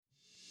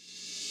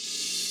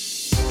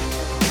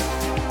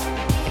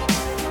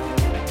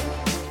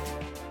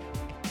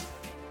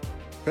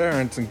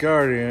Parents and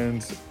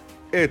guardians,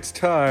 it's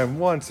time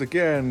once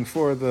again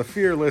for the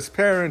Fearless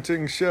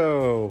Parenting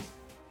Show.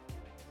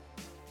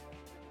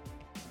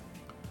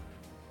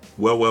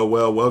 Well,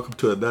 welcome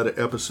to another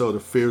episode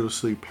of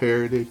Fearlessly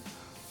Parenting.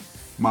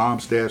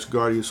 Moms, dads,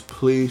 guardians,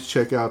 please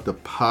check out the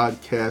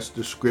podcast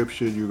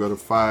description. You're going to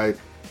find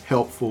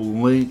helpful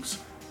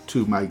links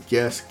to my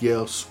guest,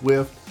 Gail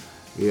Swift,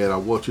 and I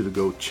want you to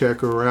go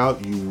check her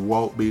out. You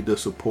won't be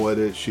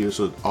disappointed. She is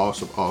an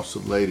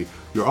awesome lady.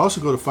 You're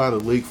also going to find a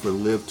link for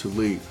Live to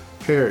Lead.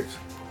 Parents,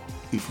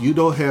 if you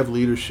don't have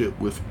leadership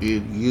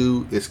within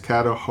you, it's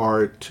kind of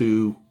hard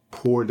to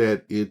pour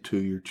that into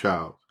your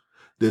child.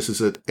 This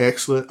is an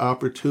excellent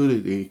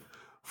opportunity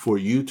for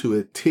you to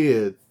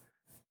attend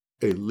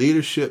a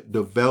leadership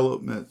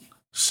development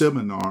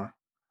seminar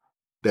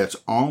that's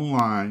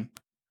online.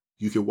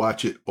 You can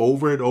watch it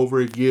over and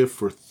over again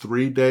for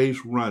 3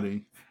 days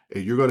running,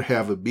 and you're going to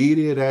have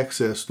immediate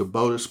access to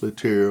bonus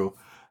material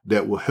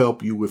that will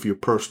help you with your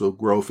personal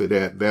growth and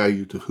add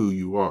value to who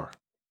you are.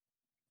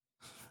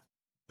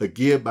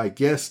 Again, my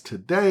guest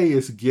today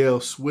is Gail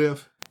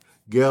Swift.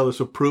 Gail is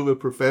a proven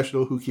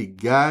professional who can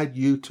guide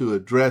you to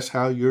address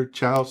how your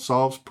child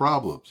solves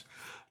problems,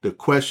 the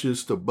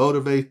questions to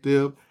motivate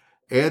them,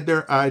 and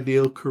their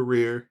ideal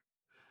career.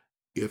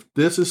 If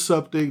this is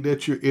something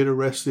that you're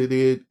interested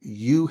in,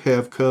 you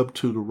have come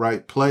to the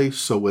right place.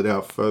 So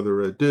without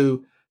further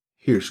ado,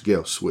 here's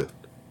Gail Swift.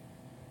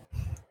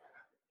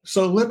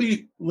 So let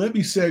me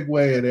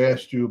segue and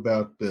ask you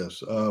about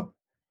this.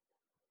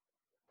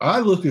 I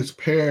look at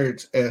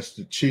parents as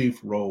the chief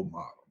role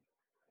model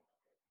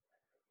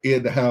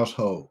in the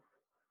household,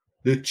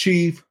 the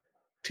chief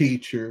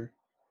teacher,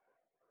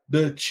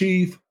 the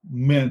chief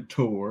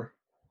mentor.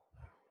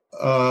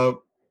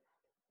 How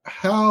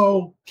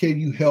can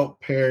you help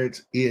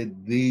parents in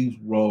these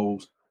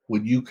roles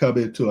when you come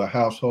into a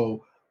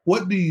household?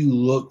 What do you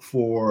look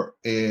for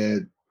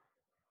and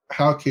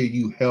how can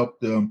you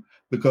help them?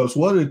 Because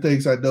one of the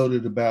things I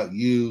noted about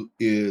you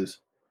is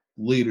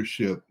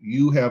leadership.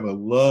 You have a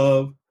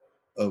love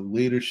of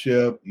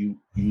leadership. You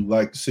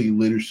like to see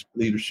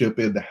leadership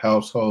in the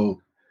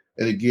household.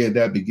 And again,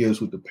 that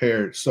begins with the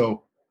parents.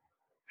 So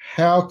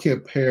how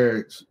can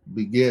parents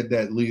begin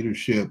that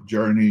leadership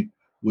journey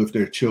with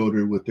their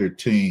children, with their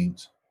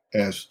teens,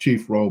 as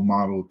chief role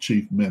model,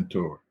 chief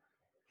mentor?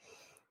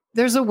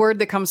 There's a word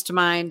that comes to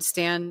mind,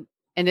 Stan,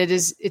 and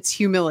it's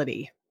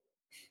humility.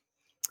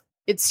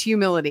 It's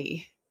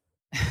humility.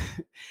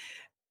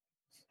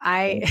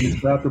 He's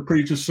about to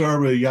preach a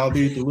sermon. Y'all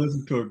need to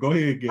listen to it. Go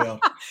ahead, Gail.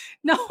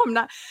 No, I'm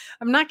not.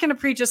 I'm not going to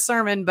preach a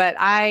sermon, but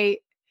I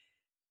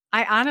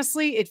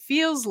honestly, it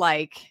feels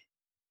like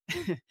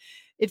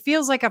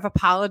I've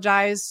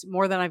apologized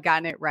more than I've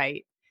gotten it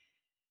right.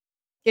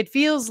 It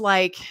feels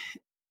like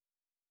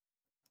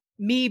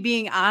me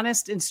being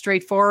honest and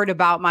straightforward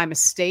about my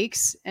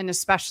mistakes, and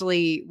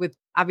especially with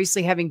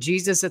obviously having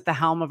Jesus at the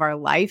helm of our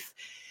life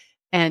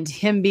and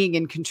him being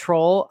in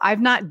control.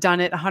 I've not done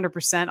it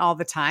 100% all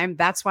the time.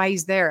 That's why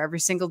he's there every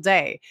single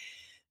day.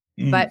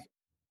 But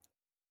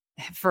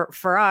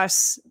for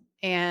us,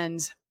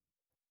 and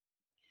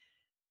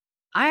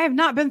I have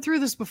not been through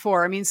this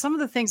before. I mean, some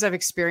of the things I've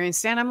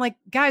experienced, and I'm like,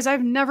 guys,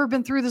 I've never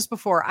been through this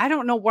before. I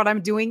don't know what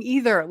I'm doing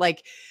either.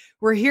 Like,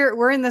 we're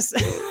in this,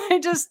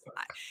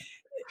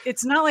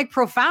 it's not like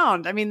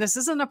profound. I mean, this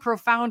isn't a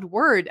profound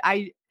word.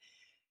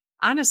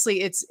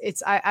 Honestly,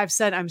 I've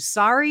said, I'm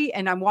sorry.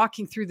 And I'm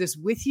walking through this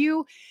with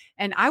you.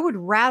 And I would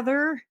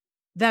rather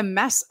them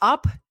mess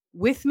up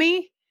with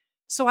me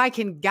so I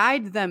can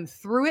guide them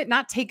through it,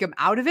 not take them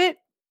out of it.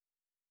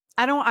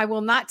 I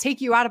will not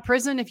take you out of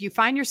prison if you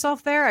find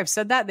yourself there. I've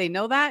said that, they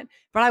know that,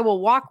 but I will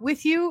walk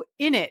with you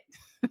in it.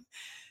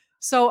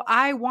 So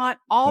I want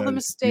all the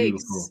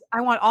mistakes. Beautiful.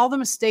 I want all the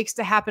mistakes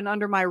to happen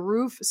under my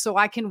roof so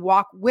I can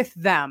walk with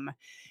them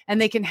and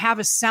they can have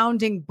a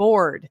sounding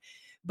board.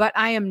 But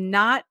I am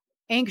not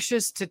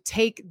anxious to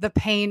take the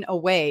pain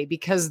away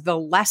because the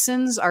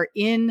lessons are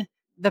in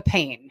the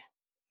pain.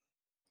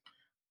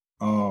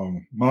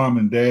 Mom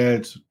and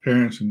dads,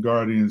 parents and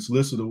guardians,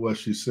 listen to what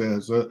she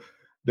says.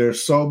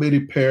 There's so many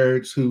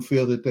parents who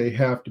feel that they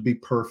have to be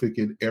perfect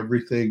in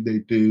everything they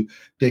do.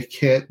 They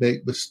can't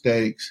make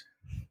mistakes.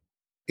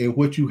 And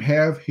what you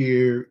have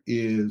here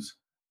is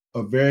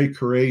a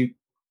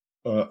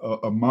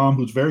mom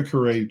who's very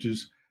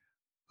courageous,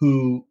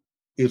 who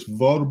is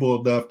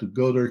vulnerable enough to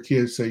go to her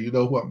kids and say, you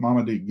know what,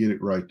 Mama didn't get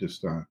it right this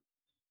time.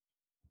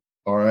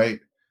 All right.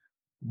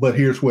 But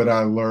here's what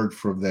I learned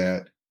from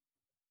that.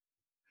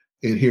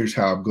 And here's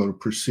how I'm going to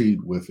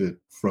proceed with it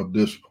from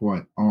this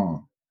point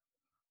on.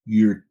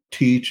 You're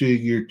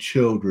teaching your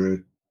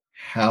children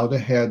how to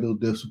handle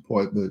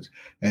disappointments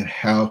and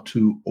how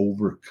to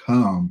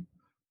overcome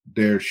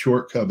their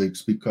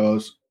shortcomings,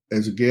 because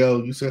as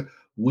Gail, you said,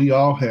 we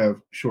all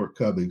have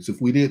shortcomings.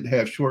 If we didn't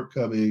have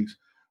shortcomings,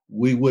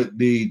 we wouldn't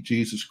need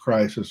Jesus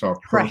Christ as our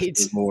personal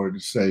Lord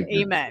and Savior.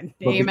 Amen.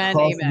 But Amen.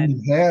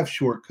 We have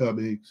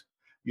shortcomings.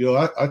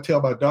 I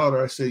tell my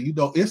daughter, I say,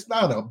 it's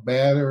not a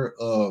matter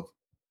of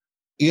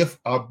if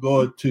I'm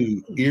going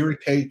to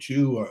irritate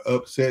you or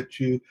upset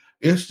you.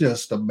 It's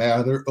just a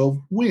matter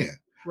of when.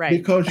 Right.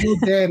 Because your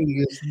daddy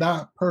is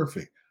not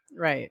perfect.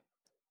 Right.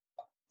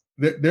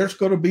 There's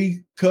going to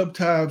be come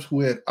times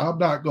when I'm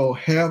not going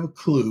to have a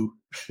clue.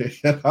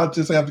 And I'll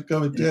just have to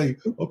come and tell you,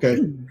 okay,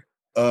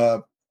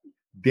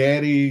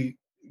 daddy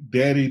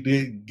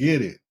didn't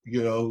get it.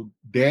 You know,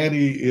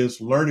 daddy is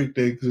learning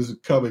things as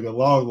it's coming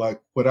along.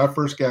 Like when I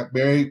first got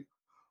married,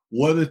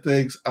 one of the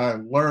things I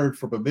learned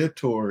from a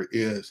mentor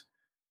is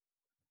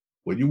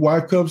when your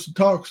wife comes and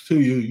talks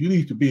to you, you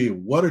need to be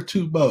in one or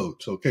two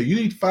modes. Okay. You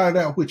need to find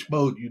out which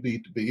mode you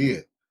need to be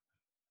in.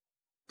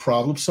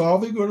 Problem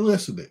solving or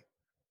listening.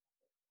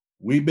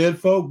 We men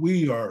folk,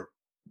 we are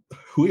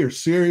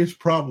serious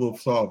problem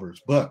solvers,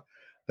 but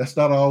that's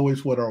not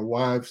always what our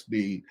wives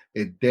need.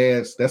 And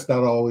dads, that's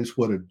not always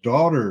what a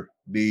daughter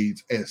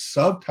needs. And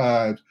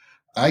sometimes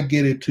I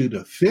get into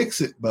the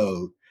fix it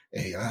mode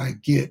and I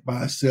get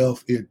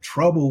myself in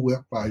trouble with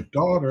my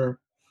daughter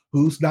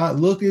who's not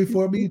looking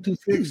for me to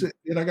fix it.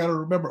 And I got to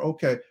remember,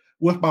 okay,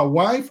 with my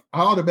wife,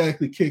 I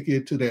automatically kick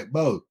into that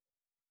mode.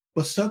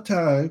 But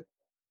sometimes,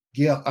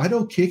 yeah, I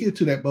don't kick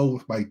into that mode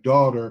with my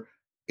daughter.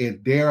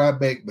 And there I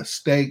make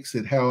mistakes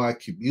in how I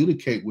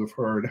communicate with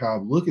her and how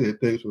I'm looking at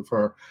things with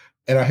her.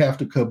 And I have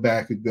to come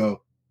back and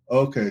go,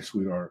 okay,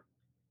 sweetheart.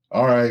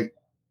 All right.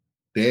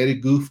 Daddy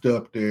goofed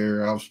up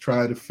there. I was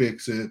trying to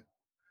fix it.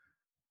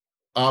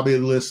 I'm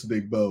in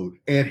listening mode.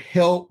 And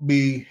help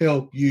me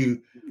help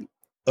you.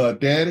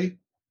 Daddy,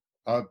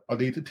 I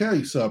need to tell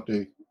you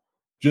something.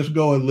 Just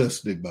go in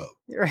listening mode.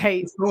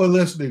 Right. Just go in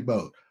listening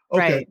mode.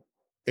 Okay. Right.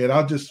 And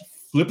I'll just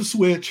flip a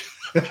switch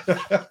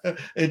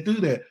and do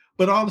that.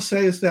 But all to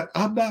say is that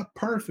I'm not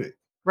perfect.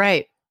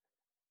 Right.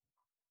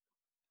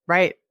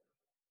 Right.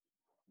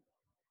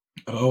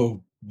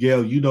 Oh,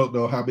 Gail, you don't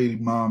know how many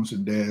moms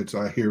and dads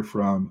I hear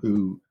from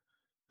who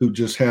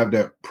just have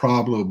that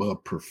problem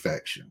of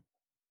perfection.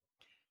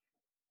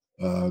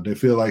 They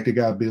feel like they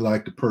got to be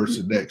like the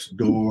person next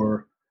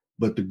door,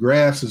 but the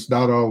grass is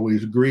not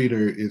always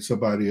greener in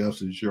somebody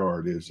else's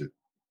yard, is it?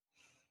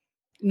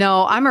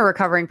 No, I'm a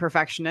recovering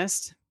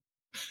perfectionist.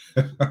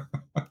 I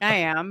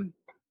am.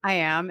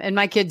 And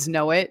my kids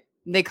know it.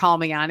 They call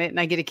me on it and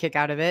I get a kick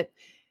out of it.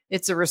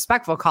 It's a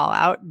respectful call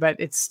out, but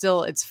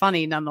it's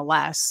funny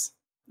nonetheless.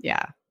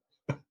 Yeah.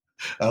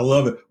 I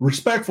love it.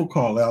 Respectful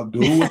call out.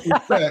 Do it with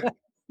respect.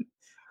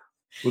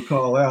 We'll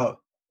call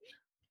out.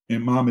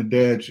 And mom and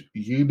dad,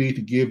 you need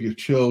to give your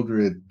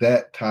children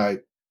that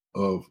type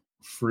of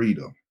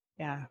freedom.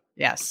 Yeah.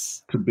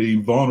 Yes. To be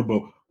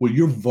vulnerable. When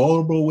you're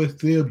vulnerable with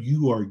them,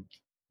 you are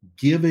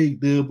giving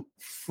them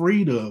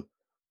freedom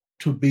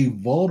to be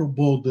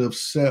vulnerable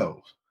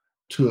themselves,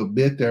 to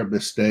admit their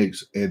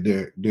mistakes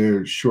and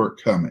their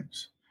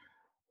shortcomings.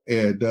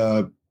 And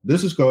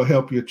this is going to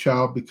help your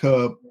child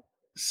become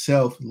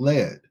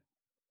self-led.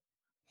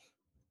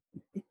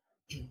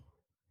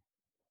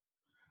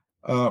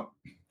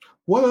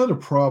 What other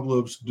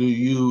problems do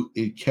you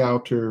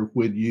encounter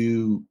when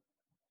you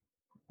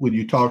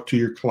talk to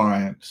your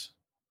clients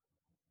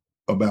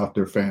about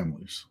their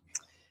families?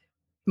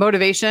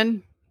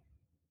 Motivation.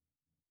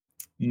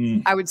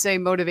 I would say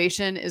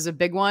motivation is a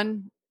big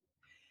one.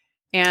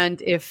 And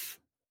if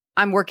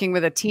I'm working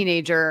with a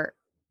teenager,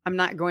 I'm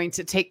not going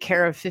to take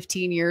care of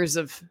 15 years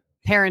of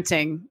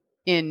parenting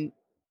in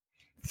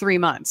 3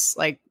 months.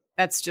 Like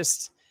that's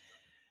just,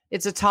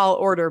 it's a tall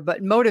order,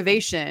 but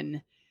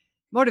motivation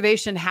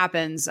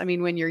happens. I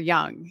mean, when you're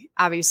young,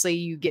 obviously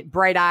you get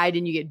bright eyed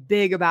and you get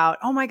big about,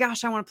 oh my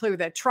gosh, I want to play with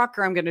that truck,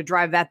 or I'm going to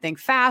drive that thing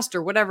fast,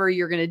 or whatever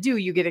you're going to do.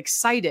 You get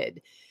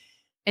excited.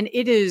 And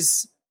it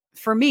is,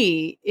 for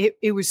me,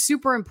 it was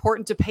super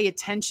important to pay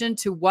attention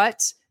to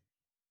what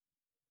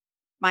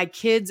my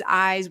kids'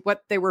 eyes,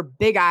 what they were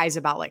big eyes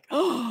about, like,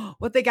 oh,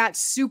 what they got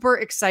super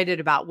excited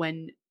about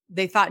when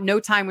they thought no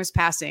time was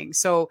passing.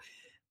 So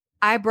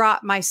I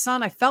brought my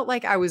son, I felt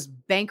like I was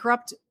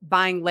bankrupt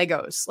buying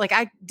Legos. Like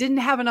I didn't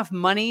have enough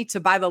money to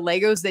buy the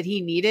Legos that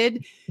he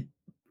needed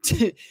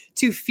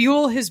to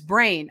fuel his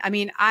brain. I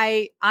mean,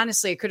 I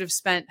could have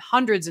spent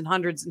hundreds and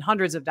hundreds and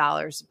hundreds of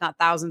dollars, if not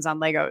thousands, on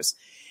Legos.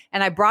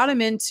 And I brought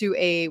him into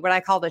what I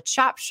called a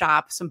chop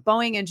shop. Some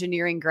Boeing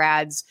engineering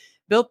grads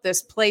built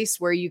this place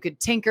where you could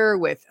tinker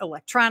with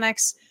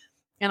electronics.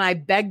 And I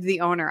begged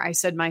the owner, I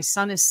said, my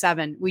son is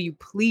 7. Will you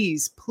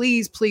please,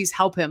 please, please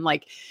help him?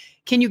 Like,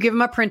 can you give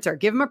him a printer?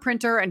 Give him a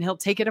printer and he'll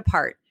take it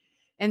apart.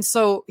 And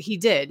so he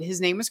did. His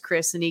name was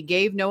Chris, and he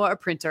gave Noah a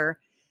printer.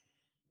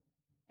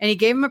 And he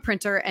gave him a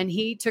printer, and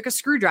he took a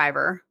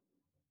screwdriver.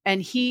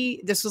 And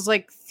this was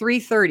like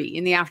 3:30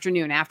 in the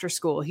afternoon after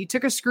school. He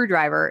took a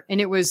screwdriver,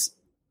 and it was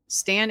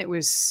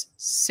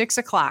 6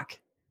 o'clock.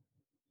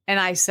 And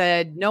I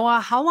said, Noah,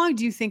 how long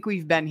do you think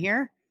we've been here?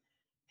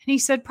 And he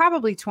said,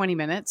 probably 20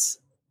 minutes.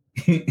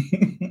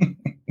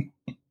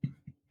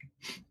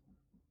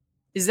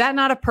 Is that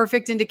not a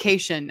perfect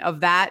indication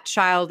of that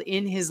child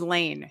in his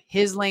lane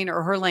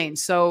or her lane?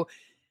 So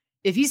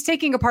if he's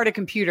taking apart a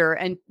computer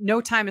and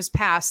no time has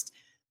passed,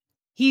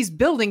 he's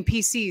building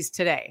PCs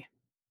today.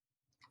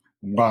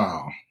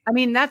 Wow. I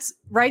mean, that's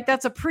right.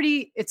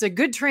 It's a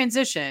good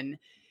transition.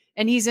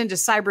 And he's into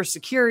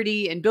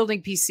cybersecurity and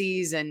building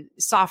PCs and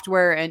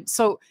software. And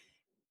so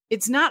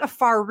it's not a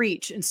far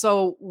reach. And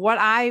so what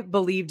I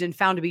believed and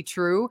found to be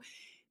true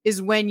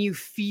is when you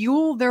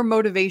fuel their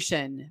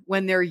motivation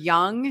when they're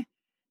young,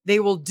 they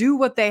will do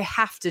what they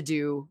have to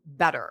do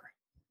better.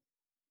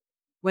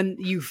 When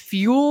you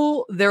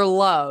fuel their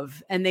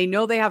love and they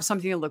know they have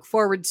something to look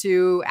forward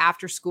to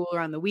after school or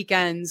on the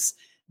weekends,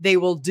 they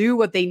will do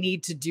what they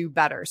need to do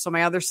better. So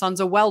my other son's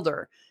a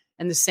welder,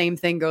 and the same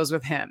thing goes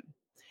with him.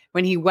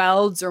 When he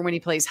welds or when he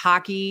plays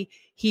hockey,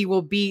 he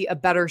will be a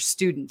better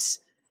student,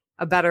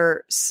 a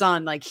better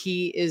son. Like,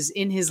 he is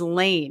in his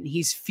lane.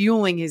 He's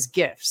fueling his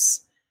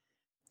gifts.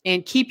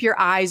 And keep your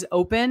eyes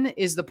open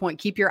is the point.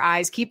 Keep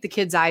the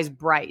kids' eyes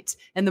bright,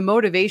 and the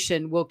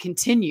motivation will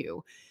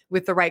continue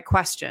with the right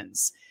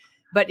questions.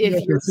 But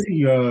if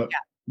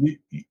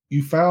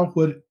you found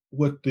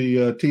what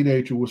the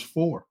teenager was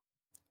for,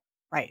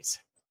 right?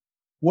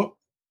 What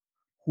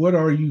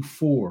are you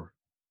for?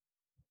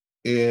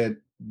 And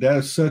that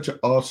is such an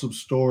awesome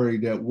story.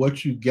 That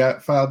what you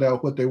found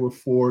out what they were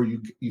for.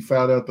 You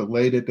found out the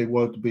lane that they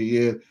wanted to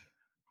be in.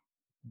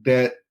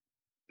 That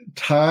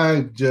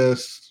time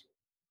just,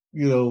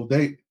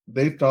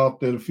 they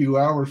thought that a few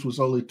hours was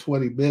only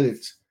 20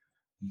 minutes.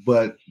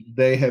 But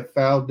they have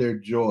found their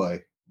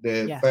joy.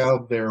 They have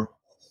found their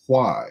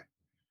why.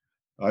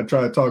 I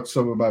try to talk to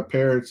some of my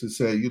parents and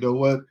say, you know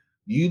what?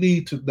 You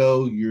need to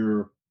know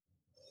your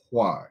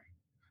why.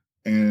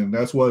 And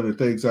that's one of the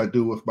things I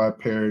do with my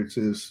parents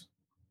is,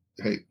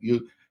 hey,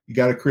 you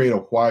got to create a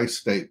why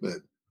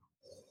statement.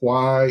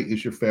 Why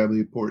is your family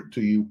important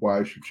to you? Why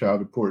is your child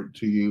important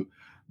to you?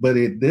 But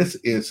in this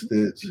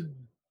instance,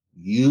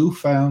 you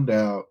found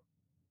out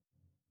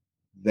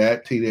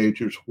that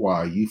teenager's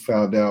why. You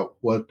found out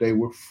what they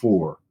were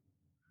for.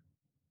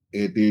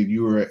 And then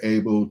you were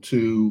able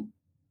to,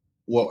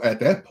 at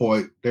that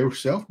point, they were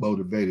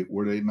self-motivated,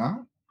 were they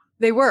not?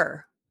 They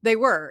were.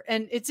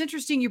 And it's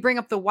interesting you bring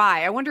up the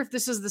why. I wonder if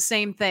this is the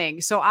same thing.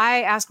 So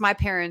I asked my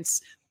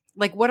parents,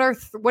 like, what are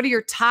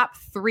your top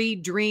 3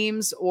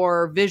 dreams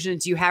or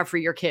visions you have for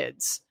your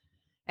kids?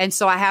 And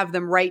so I have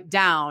them write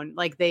down,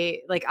 like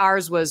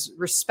ours was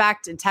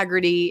respect,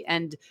 integrity,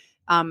 and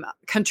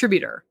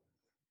contributor.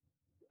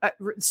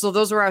 So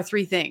those were our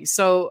 3 things.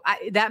 So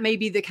that may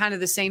be the kind of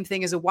the same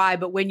thing as a why,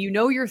 but when you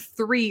know your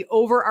 3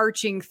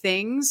 overarching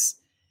things,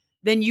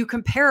 then you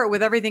compare it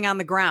with everything on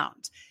the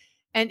ground.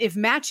 And if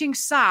matching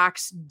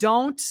socks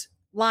don't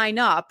line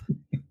up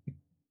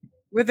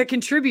with a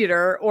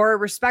contributor or a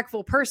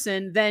respectful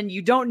person, then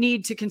you don't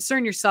need to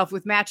concern yourself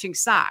with matching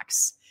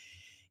socks.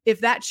 If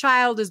that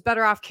child is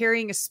better off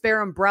carrying a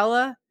spare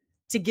umbrella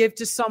to give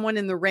to someone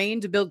in the rain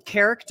to build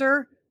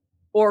character,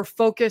 or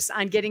focus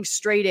on getting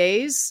straight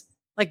A's,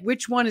 like,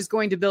 which one is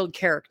going to build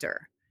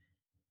character?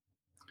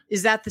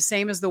 Is that the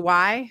same as the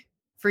why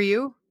for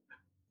you?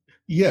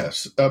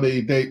 Yes. I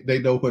mean, they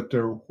know what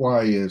their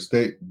why is.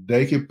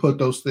 They can put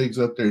those things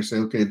up there and say,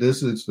 okay,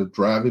 this is the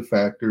driving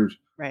factors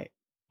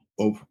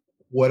of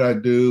what I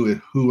do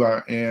and who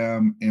I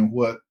am and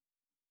where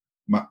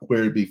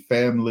it be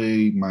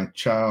family, my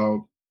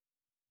child,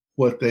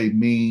 what they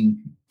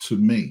mean to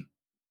me.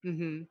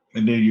 Mm-hmm.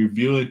 And then you're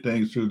viewing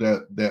things through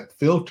that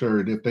filter.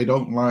 And if they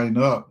don't line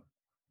up,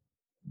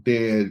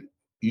 then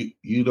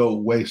you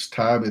don't waste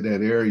time in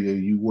that area.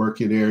 You work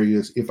in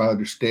areas, if I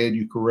understand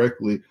you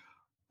correctly,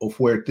 of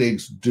where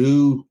things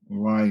do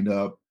line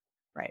up.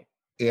 Right.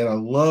 And I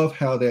love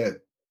how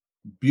that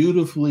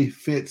beautifully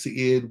fits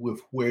in with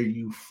where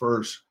you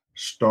first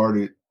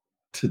started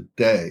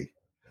today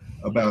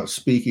about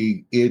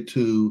speaking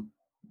into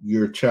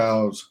your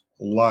child's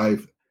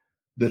life,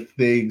 the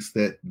things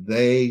that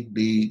they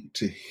need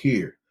to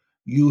hear.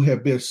 You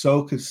have been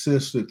so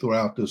consistent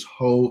throughout this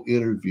whole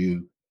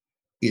interview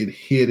in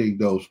hitting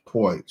those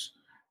points.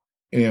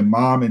 And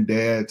mom and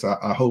dads,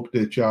 I hope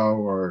that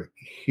y'all are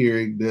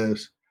hearing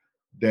this,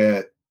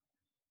 that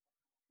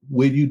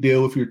when you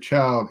deal with your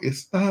child,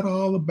 it's not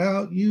all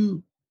about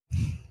you.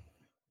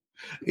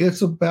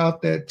 It's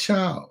about that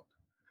child.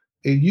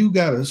 And you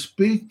got to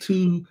speak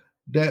to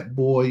that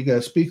boy, you got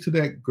to speak to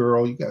that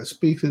girl, you got to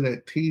speak to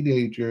that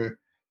teenager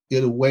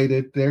in a way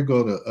that they're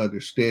going to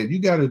understand. You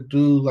got to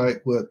do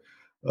like what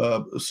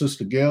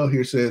Sister Gail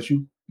here says,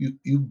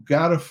 you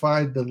got to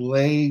find the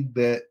lane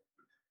that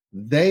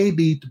they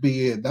need to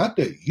be in, not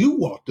that you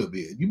want to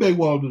be in. You may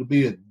want to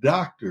be a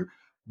doctor,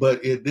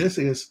 but in this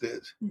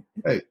instance,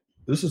 hey,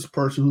 this is a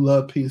person who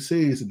loved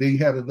PCs. And then you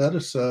had another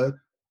son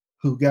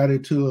who got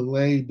into a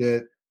lane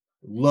that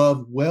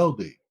loved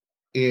welding.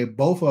 And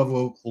both of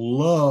them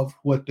love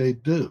what they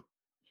do.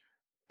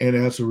 And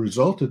as a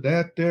result of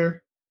that,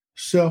 they're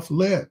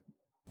self-led.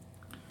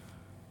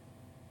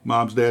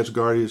 Moms, Dads,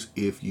 Guardians,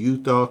 if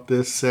you thought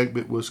this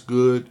segment was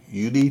good,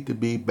 you need to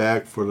be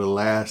back for the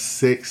last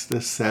 6 to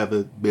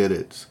 7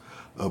 minutes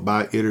of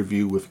my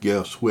interview with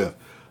Gail Swift.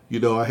 You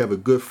know, I have a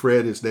good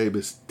friend. His name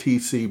is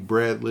T.C.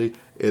 Bradley.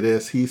 And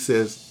as he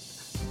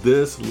says,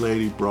 this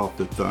lady brought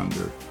the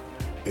thunder.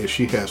 And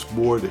she has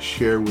more to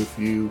share with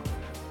you.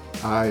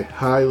 I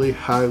highly,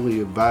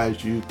 highly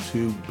advise you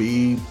to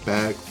be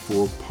back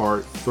for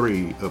part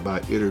 3 of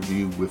my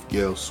interview with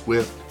Gail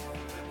Swift.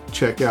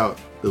 Check out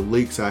the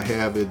links I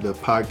have in the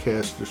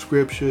podcast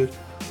description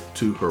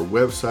to her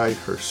website,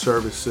 her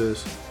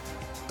services.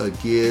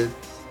 Again,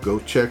 go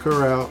check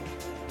her out.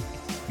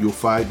 You'll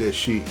find that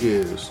she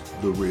is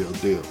the real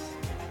deal.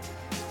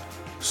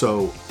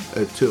 So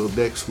until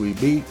next we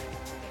meet,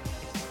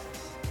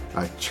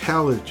 I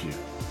challenge you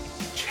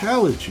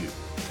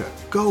to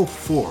go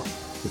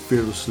forth and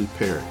fearlessly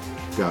parent.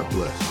 God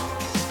bless.